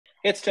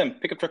It's Tim,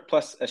 Pickup Truck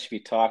Plus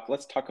SUV Talk.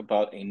 Let's talk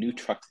about a new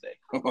truck today.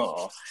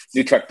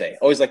 New truck day.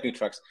 Always like new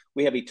trucks.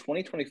 We have a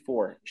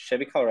 2024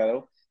 Chevy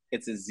Colorado.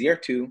 It's a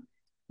ZR2,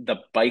 the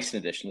Bison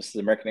Edition. This is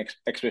American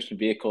Expedition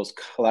Vehicles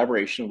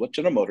collaboration with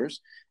General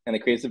Motors, and they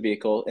created the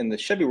vehicle. In the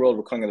Chevy world,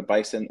 we're calling it a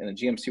Bison. In the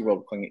GMC world,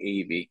 we're calling it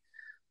AEV.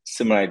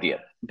 Similar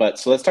idea. But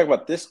so let's talk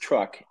about this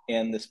truck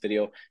in this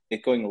video.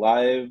 It's going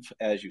live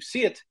as you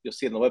see it. You'll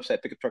see it on the website,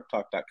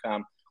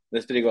 pickuptrucktalk.com.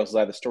 This video goes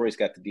live. The story's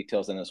got the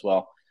details in as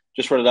well.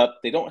 Just wrote it up.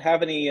 They don't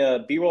have any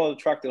B-roll of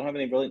the truck. They don't have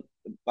any really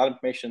a lot of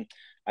information.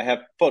 I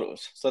have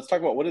photos. So let's talk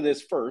about what it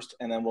is first,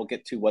 and then we'll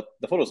get to what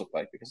the photos look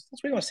like, because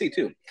that's what you want to see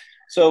too.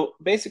 So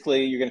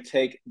basically, you're going to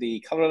take the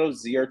Colorado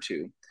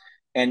ZR2,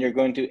 and you're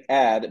going to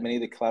add many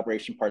of the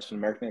collaboration parts from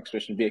American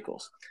Expedition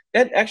vehicles.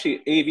 And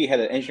actually, AEV had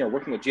an engineer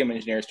working with GM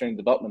engineers during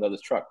the development of this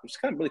truck, which is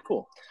kind of really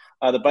cool.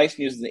 The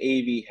Bison uses the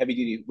AEV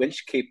heavy-duty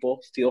winch-capable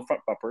steel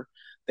front bumper.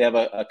 They have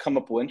a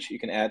come-up winch you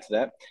can add to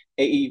that.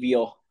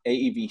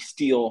 AEV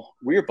steel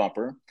rear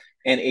bumper,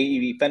 and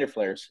AEV fender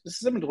flares. This is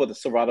similar to what the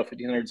Silverado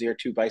 1500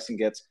 ZR2 Bison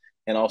gets,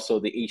 and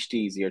also the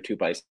HD ZR2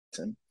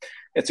 Bison.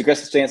 It's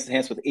aggressive stance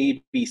enhanced with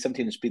AEV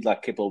 17-inch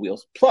speedlock capable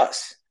wheels,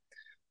 plus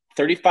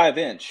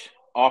 35-inch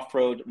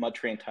off-road mud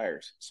terrain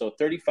tires. So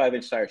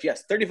 35-inch tires,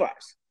 yes,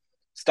 35s,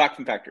 stock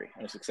from factory.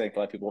 And it's exciting for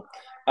a lot of people.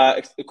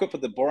 Equipped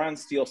with the boron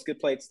steel skid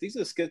plates. These are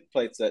the skid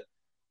plates that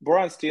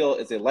boron steel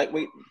is a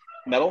lightweight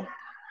metal,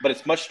 but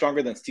it's much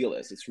stronger than steel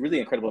is. It's really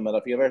incredible metal.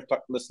 If you ever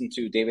listened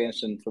to Dave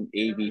Anderson from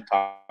AV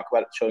talk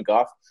about it showing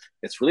off,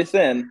 it's really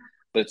thin,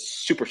 but it's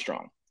super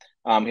strong.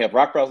 We have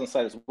rock rails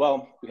inside as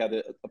well. We have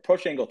the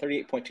approach angle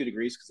 38.2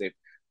 degrees because they've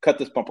cut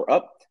this bumper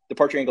up.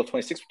 Departure angle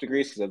 26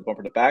 degrees because they have the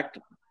bumper to back.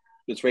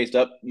 It's raised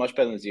up much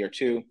better than the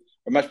ZR2,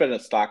 or much better than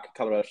stock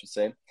Colorado, I should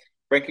say.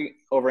 Braking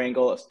over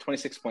angle is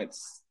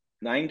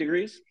 26.9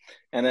 degrees.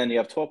 And then you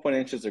have 12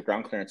 inches of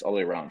ground clearance all the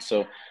way around.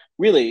 So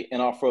really an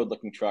off-road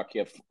looking truck. You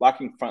have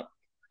locking front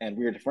and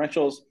rear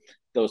differentials,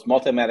 those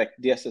Multimatic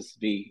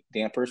DSSV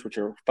dampers, which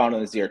are found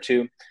in the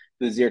ZR2,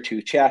 the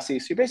ZR2 chassis.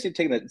 So you're basically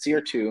taking the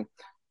ZR2,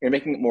 you're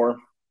making it more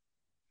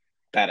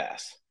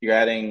badass. You're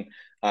adding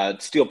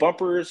steel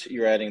bumpers,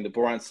 you're adding the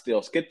boron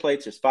steel skid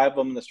plates. There's 5 of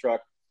them in this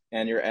truck,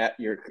 and you're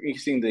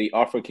increasing the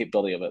off-road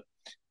capability of it.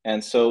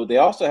 And so they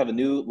also have a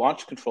new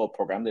launch control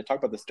program. They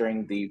talked about this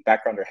during the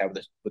background I have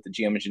with the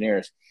GM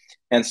engineers.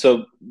 And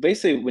so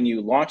basically, when you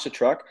launch the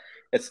truck,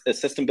 it's a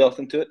system built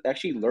into it. It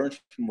actually learns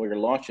from where your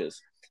launch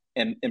is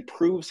and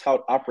improves how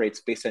it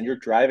operates based on your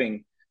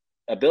driving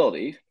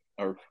ability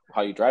or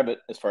how you drive it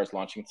as far as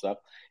launching stuff.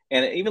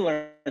 And it even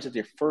learns at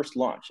your first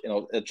launch.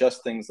 It'll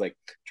adjust things like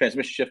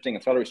transmission shifting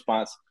and throttle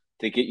response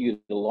to get you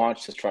to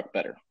launch this truck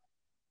better.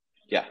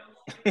 Yeah.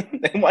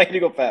 They want you to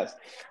go fast.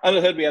 Under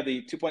the hood, we have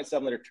the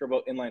 2.7-liter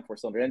turbo inline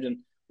 4-cylinder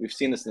engine. We've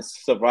seen this in the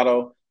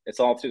Silverado.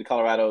 It's all through the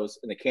Colorados,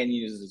 and the Canyon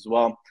uses as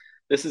well.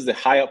 This is the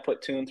high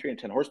output tune,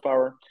 310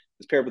 horsepower.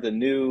 It's paired with a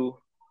newly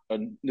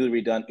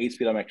redone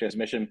 8-speed automatic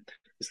transmission.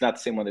 It's not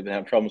the same one they've been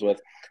having problems with.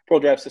 Pro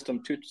drive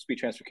system, 2-speed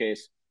transfer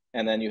case,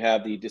 and then you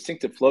have the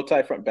distinctive flow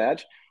tie front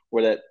badge,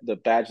 where the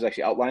badge is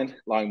actually outlined,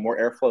 allowing more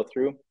airflow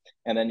through.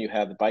 And then you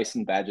have the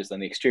Bison badges on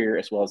the exterior,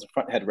 as well as the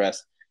front headrest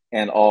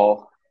and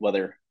all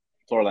weather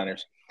floor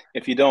liners.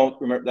 If you don't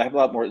remember, I have a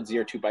lot more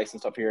ZR2 Bison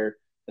stuff here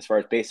as far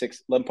as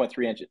basics.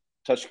 11.3-inch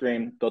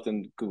touchscreen,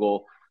 built-in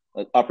Google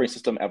operating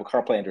system, Apple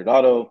CarPlay, Android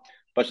Auto,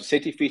 bunch of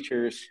safety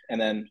features. And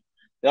then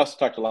they also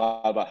talked a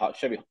lot about how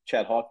Chevy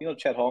Chad Hall,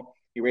 Chad Hall,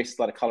 he races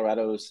a lot of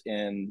Colorados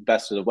in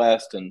Best of the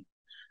West and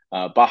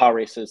Baja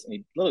races, and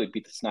he literally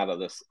beat the snot out of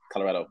this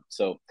Colorado.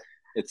 So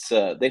it's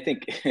they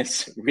think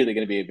it's really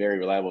going to be a very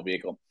reliable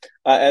vehicle.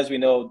 As we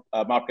know,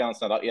 mile per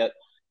gallon's not out yet.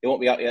 It won't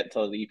be out yet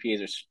until the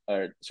EPA's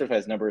are certified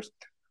as numbers.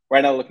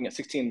 Right now, looking at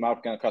 16 miles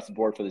per gallon across the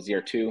board for the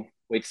ZR2.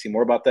 Wait to see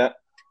more about that.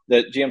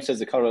 The GM says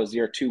the Colorado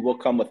ZR2 will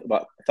come with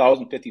about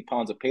 1,050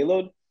 pounds of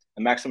payload,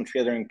 a maximum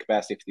trailering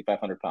capacity of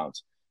 5,500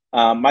 pounds.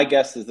 My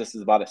guess is this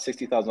is about a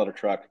 $60,000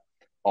 truck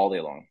all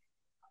day long.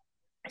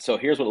 So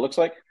here's what it looks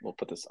like. We'll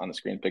put this on the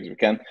screen as big as we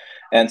can.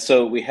 And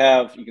so we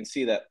have, you can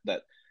see that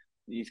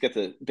you've got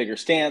the bigger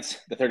stance,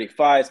 the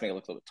 35s make it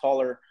look a little bit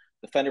taller,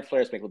 the fender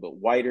flares make it a little bit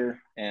wider,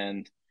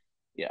 and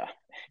yeah,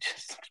 it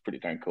just looks pretty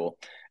darn cool.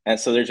 And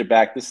so there's your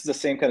back. This is the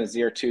same kind of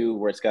ZR2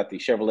 where it's got the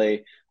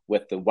Chevrolet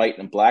with the white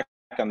and black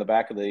on the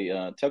back of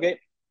the tailgate.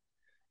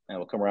 And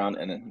we'll come around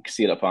and then you can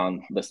see it up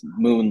on this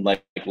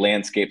moon-like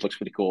landscape. Looks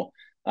pretty cool.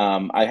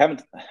 I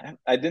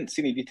didn't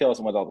see any details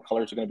on what all the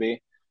colors are going to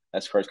be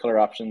as far as color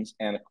options,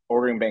 and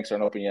ordering banks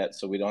aren't open yet,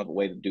 so we don't have a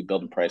way to do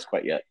build and price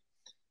quite yet.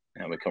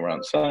 And we come around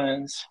the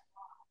sides.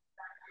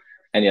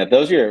 And yeah,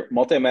 those are your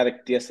Multimatic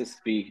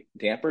DSSV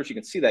dampers. You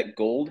can see that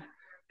gold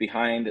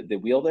behind the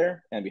wheel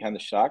there and behind the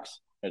shocks,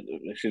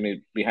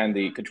 behind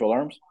the control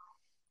arms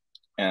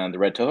and the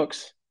red toe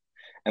hooks.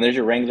 And there's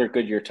your Wrangler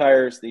Goodyear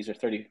tires. These are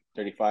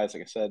 35s,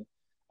 like I said.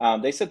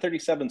 They said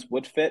 37s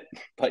would fit,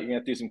 but you're going to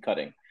have to do some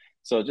cutting.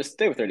 So just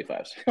stay with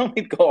 35s. You don't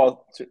need to go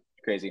all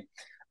crazy.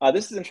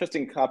 This is an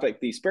interesting topic.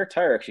 The spare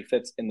tire actually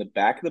fits in the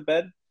back of the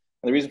bed.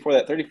 And the reason for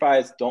that,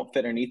 35s don't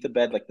fit underneath the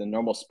bed like the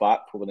normal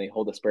spot for when they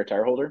hold the spare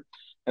tire holder.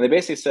 And they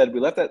basically said, we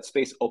left that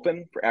space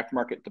open for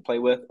aftermarket to play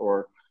with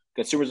or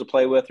consumers to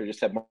play with or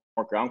just have more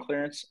ground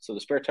clearance. So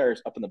the spare tire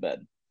is up in the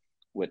bed,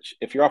 which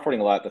if you're off-roading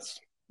a lot, that's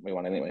what you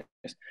want anyways.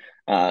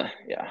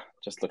 Yeah,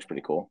 just looks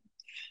pretty cool.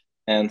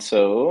 And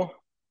so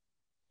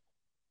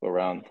go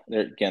around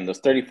there again,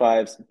 those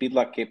 35s,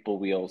 beadlock capable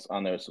wheels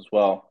on theirs as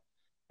well.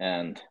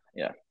 And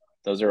yeah,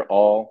 those are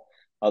all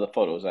the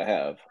photos I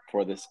have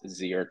for this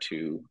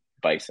ZR2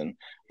 Bison.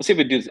 Let's see if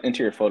we do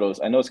interior photos.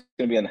 I know it's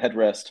going to be on the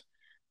headrest.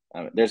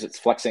 There's its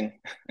flexing.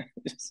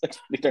 It looks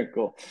pretty darn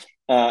cool.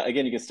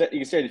 Again, you can stare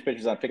these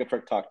pictures on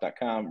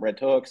pickuptrucktalk.com. Red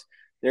toe hooks.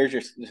 There's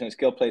your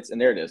skill plates,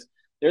 and there it is.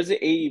 There's the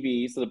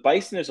AEV. So the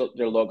Bison is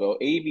their logo.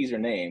 AEV is their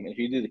name. And if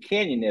you do the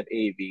Canyon, you have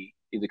AEV.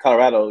 The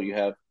Colorado, you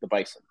have the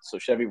Bison. So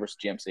Chevy versus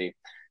GMC.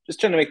 Just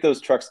trying to make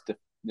those trucks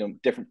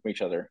different from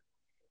each other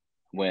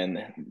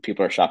when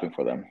people are shopping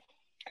for them.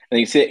 And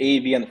you see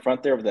AEV on the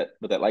front there with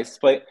that license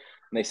plate.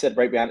 And they said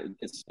right behind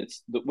it,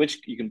 it's the winch.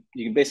 You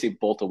can basically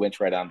bolt a winch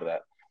right onto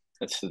that.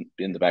 That's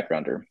in the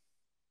background there.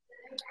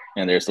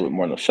 And there's a little bit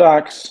more of those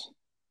shocks.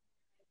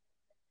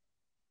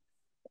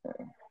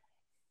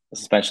 The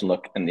suspension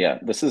look. And yeah,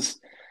 there's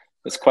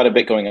quite a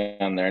bit going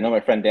on there. I know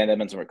my friend Dan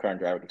Edmonds, our car and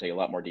driver, can tell you a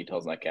lot more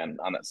details than I can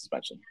on that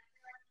suspension.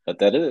 But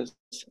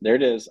there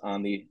it is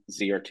on the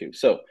ZR2.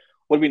 So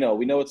what do we know?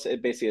 We know it's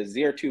basically a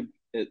ZR2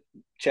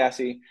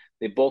 chassis.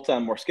 They bolt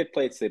on more skid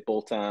plates. They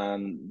bolt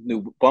on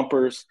new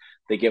bumpers.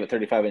 They give it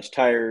 35-inch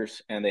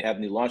tires, and they have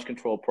new launch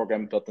control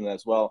program built in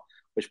as well,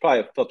 which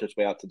probably filters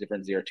way out to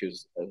different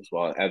ZR2s as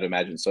well, I'd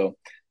imagine. So,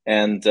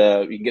 and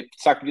you can get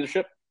stock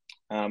dealership.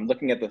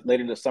 Looking at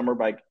later this summer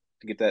to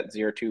get that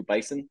ZR2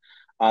 Bison.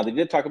 They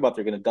did talk about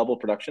they're going to double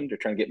production. They're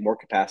trying to get more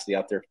capacity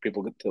out there for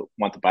people to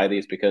want to buy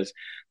these because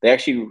they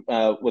actually,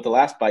 with the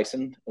last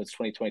Bison, it was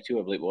 2022,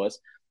 I believe it was,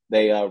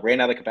 they ran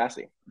out of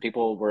capacity.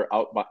 People were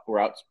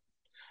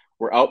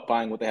out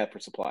buying what they had for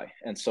supply.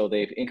 And so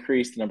they've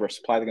increased the number of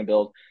supply they can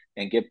build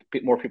and give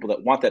more people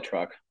that want that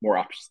truck more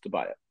options to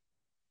buy it.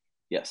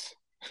 Yes.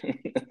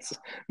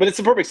 But it's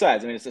the perfect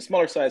size. I mean, it's a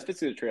smaller size, fits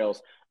through the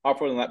trails,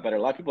 off-roading a lot better.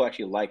 A lot of people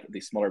actually like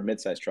the smaller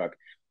mid-size truck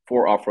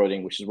for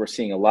off-roading, which is we're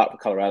seeing a lot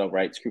with Colorado,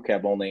 right? Screw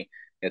cab only.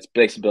 It's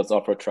basically built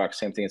off-road truck.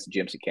 Same thing as the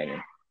GMC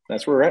Canyon.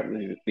 That's where we're at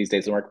these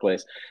days in the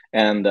marketplace.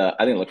 And I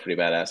think it looks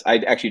pretty badass. I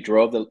actually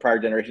drove the prior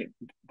generation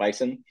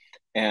Bison,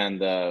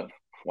 and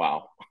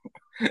wow.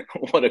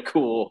 What a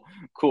cool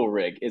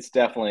rig. It's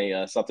definitely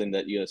something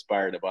that you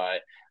aspire to buy.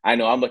 I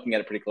know I'm looking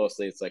at it pretty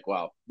closely. It's like,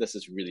 wow, this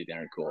is really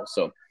darn cool.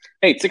 So,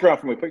 hey, stick around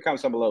for me. Put your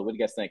comments down below. What do you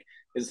guys think?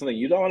 Is it something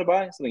you don't want to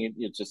buy? Something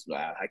you just,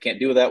 I can't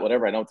do that,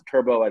 whatever. I don't want the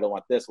turbo. I don't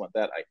want this, want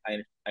that.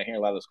 I hear a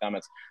lot of those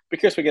comments. Be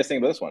curious what you guys think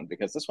about this one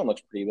because this one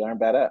looks pretty darn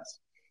badass.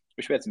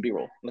 Wish we had some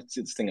B-roll. Let's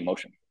see this thing in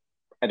motion.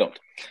 I don't.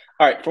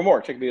 All right, for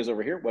more, check the videos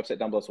over here. Website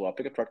down below as well.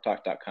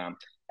 Pickuptrucktalk.com.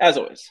 As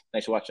always,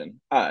 thanks for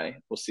watching. I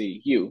will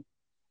see you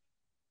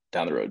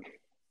down the road.